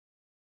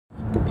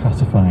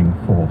pacifying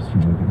force.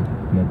 You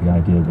know, the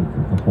idea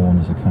that the horn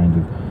is a kind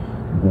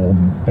of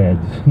warm bed,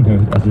 you know,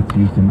 as it's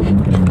used in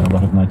a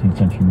lot of 19th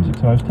century music.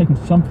 So I was taking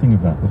something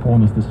of that. The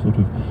horn is this sort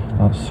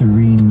of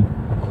serene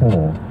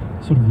core,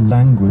 sort of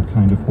languid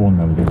kind of horn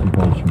melody as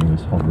evolves from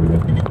this hovering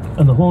rhythm.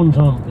 And the horns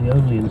aren't the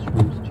only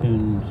instruments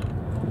tuned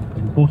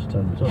in quarter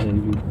tones, are they?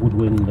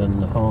 Woodwind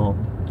and the harp.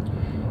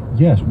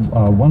 Yes,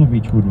 one of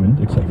each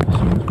woodwind, except for the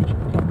bassoons, which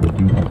can't really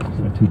do that because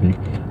they're too big.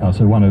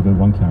 So one oboe,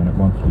 one clarinet,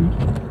 one flute,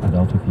 and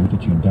alto flute are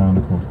tuned down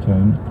a quarter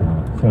tone,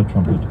 third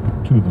trumpet,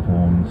 two of the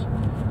horns,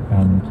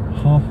 and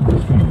half of the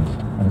strings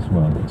as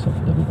well, except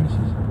for double basses,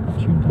 are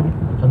tuned down a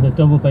quarter tone. And the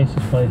double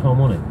basses play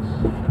harmonics?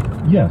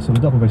 Yeah, so the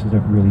double basses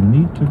don't really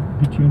need to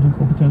be tuned in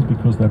quarter tones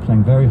because they're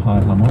playing very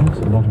high harmonics,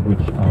 a lot of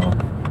which are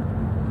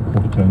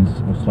quarter tones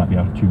or slightly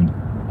out of tune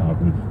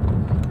with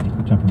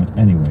equal temperament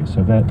anyway.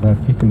 So they're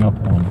picking up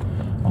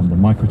on the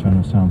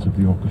microtonal sounds of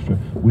the orchestra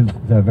with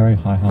their very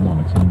high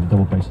harmonics. I mean, the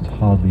double basses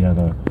hardly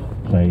ever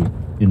play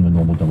in the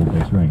normal double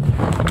bass range.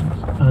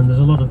 And there's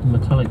a lot of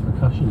metallic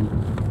percussion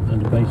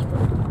and a bass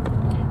drum.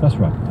 That's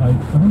right. I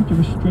wanted to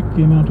restrict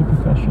the amount of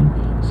percussion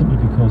simply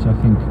because I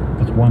think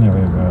that's one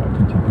area where a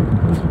contemporary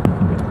composer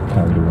can get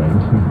carried away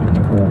with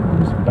all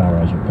this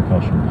barrage of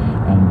percussion,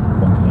 and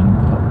one can end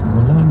up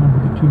relying on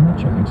it too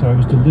much, I think. So I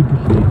was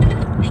deliberately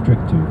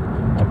restrictive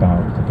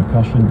about the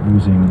percussion,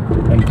 using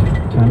 8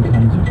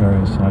 tam-tams of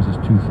various sizes,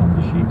 2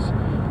 thunder sheets,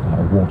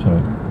 a water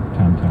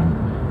tam-tam,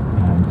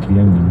 and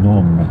the only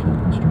non-metal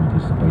instrument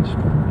is the bass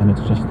drum. And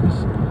it's just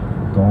this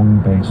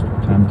gong-based,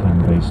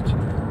 tam-tam-based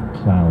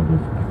cloud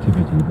of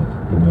activity that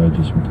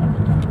emerges from time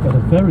to time. But a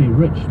very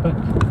rich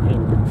spectrum. You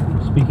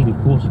know, speaking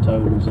of quarter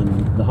tones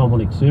and the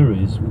harmonic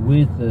series,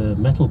 with the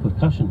metal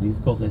percussion,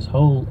 you've got this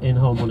whole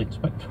inharmonic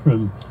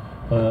spectrum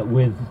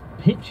with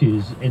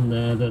pitches in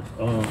there that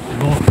are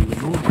not in the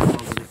normal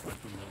harmonic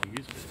spectrum that we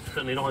used to.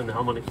 Certainly not in the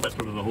harmonic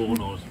spectrum of a horn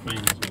or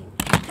strings.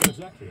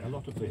 Exactly. A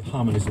lot of the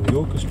harmonies of the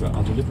orchestra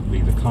are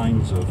deliberately the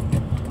kinds of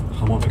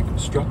harmonic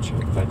structure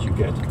that you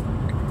get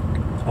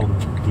on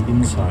the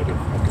inside of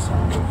the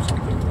sound of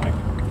something like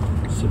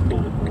a cymbal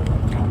or a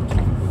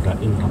tam-tam with that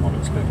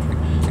inharmonic spectrum.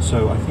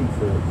 So I think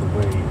the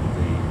way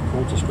the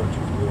chords are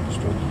structured for the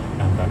orchestra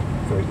and that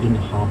very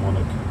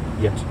inharmonic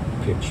yet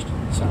pitched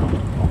sound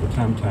of the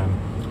tam-tam,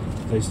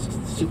 they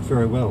sit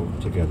very well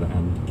together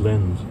and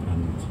blend,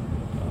 and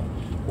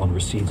one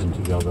recedes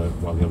into the other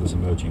while the other's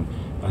emerging.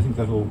 I think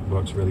that all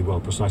works really well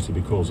precisely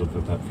because of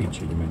that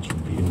feature you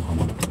mentioned, the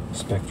inharmonic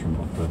spectrum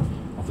of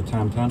the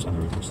tam-tams, and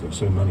there are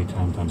so many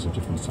tam-tams of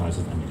different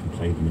sizes, and you can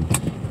play them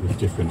with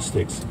different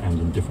sticks and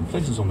in different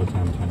places on the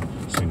tam-tam,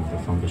 same with the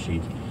thunder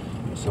sheet.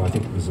 So I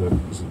think there's an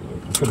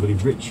incredibly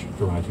rich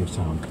variety of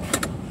sound.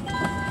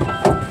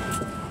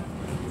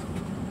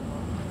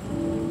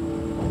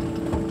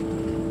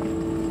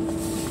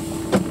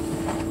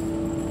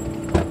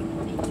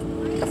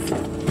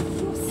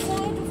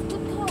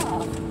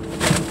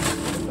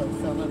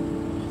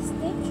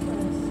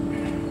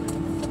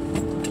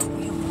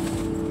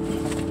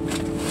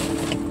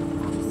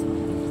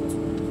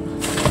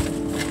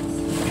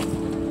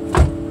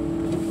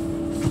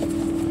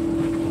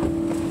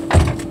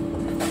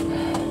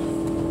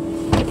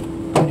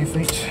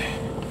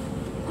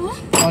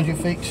 Mind your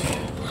feet.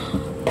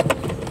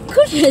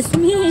 Goodness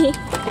me!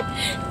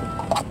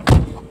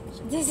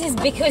 This is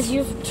because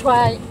you've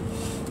tried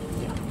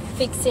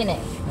fixing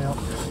it. Yeah.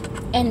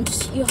 And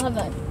you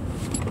haven't.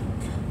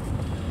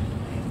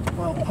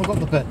 Well, I've got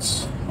the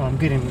bits. I'm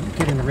getting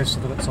the rest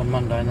of the bits on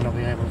Monday, and then I'll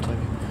be able to.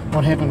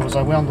 What happened was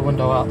I wound the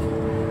window up,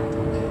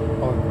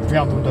 or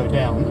wound the window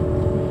down,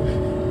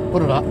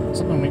 put it up,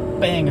 something went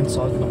bang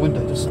inside, and the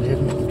window just slid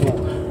into the door.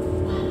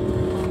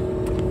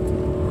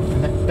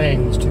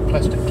 Bang, was 2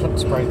 plastic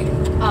clips breaking.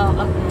 Oh,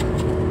 okay.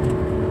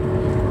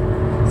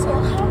 So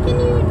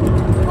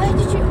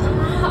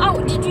how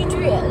did you do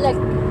it? Like,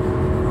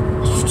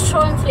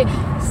 showing flip,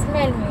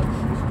 smell me.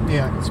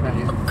 Yeah, I can smell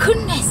you. Oh,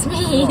 goodness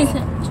me! Oh,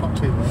 it's not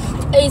too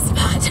bad. It's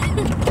bad.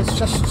 It's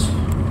just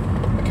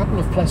a couple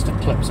of plastic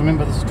clips.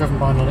 Remember, this is driven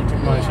by an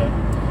electric motor,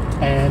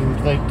 and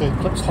the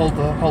clips hold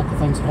the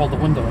things that hold the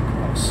window in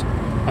place,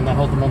 and they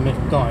hold them on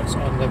metal guides,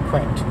 and they're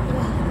cracked.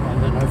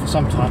 And then over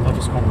some time, they've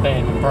just gone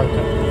bang and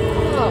broken.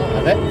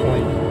 At that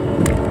point,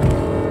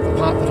 the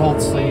part that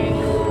holds the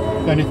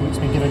only thing that's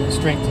been giving the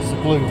strength is the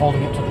glue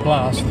holding it to the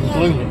glass, and the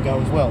glue let go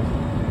as well.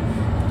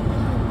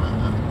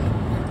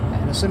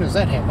 And as soon as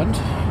that happened,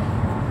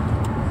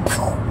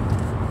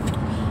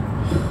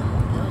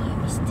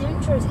 it's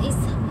dangerous.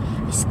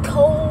 It's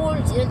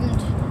cold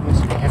and. Yes,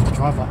 you have to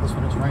drive like this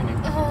when it's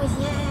raining. Oh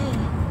yeah.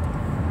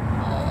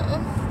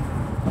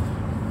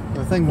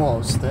 The thing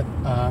was that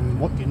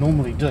what you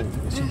normally do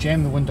is you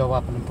jam the window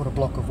up and then put a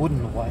block of wood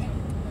in the way.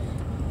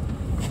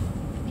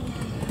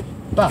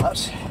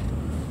 But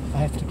I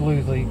have to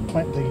glue the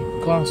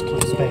glass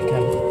clips back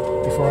in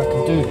before I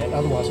can do that,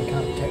 otherwise I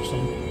can't attach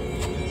them,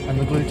 and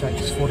the glue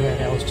takes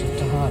 48 hours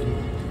to harden.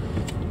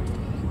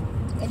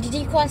 Did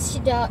you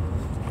consider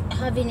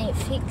having it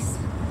fixed?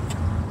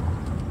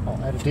 Oh,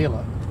 at a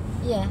dealer?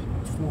 Yeah.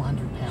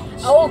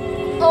 £400. Oh.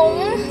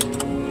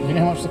 You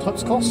know how much the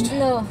clips cost?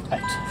 No.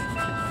 8.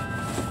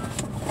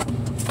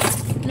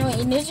 No,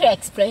 you need to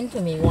explain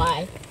to me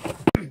why.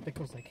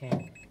 Because they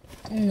can.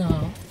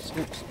 No.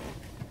 Oops.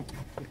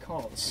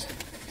 Because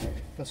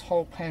this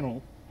whole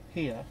panel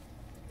here,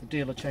 the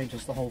dealer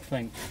changes the whole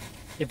thing,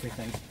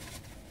 everything.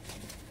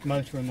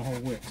 Motor and the whole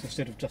works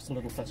instead of just the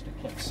little plastic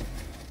clips.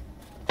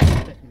 Back in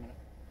a minute.